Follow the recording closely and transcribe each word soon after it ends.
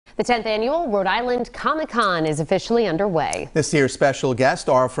The 10th annual Rhode Island Comic-Con is officially underway. This year's special guests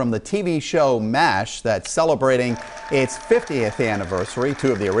are from the TV show MASH that's celebrating its 50th anniversary.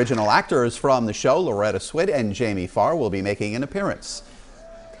 Two of the original actors from the show, Loretta Swit and Jamie Farr, will be making an appearance.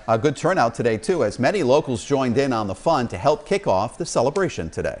 A good turnout today, too, as many locals joined in on the fun to help kick off the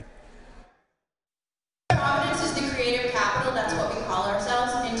celebration today. Providence is the creative capital, that's what we call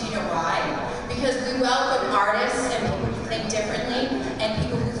ourselves, and do you know why? Because we welcome artists and people who think differently and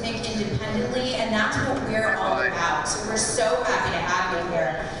people who think independently, and that's what we're all about. So we're so happy to have you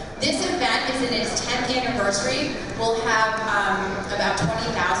here. This event is in its 10th anniversary. We'll have about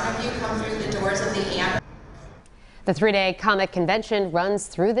 20,000 of you come through the doors of the AMP. The three-day comic convention runs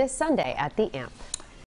through this Sunday at the AMP.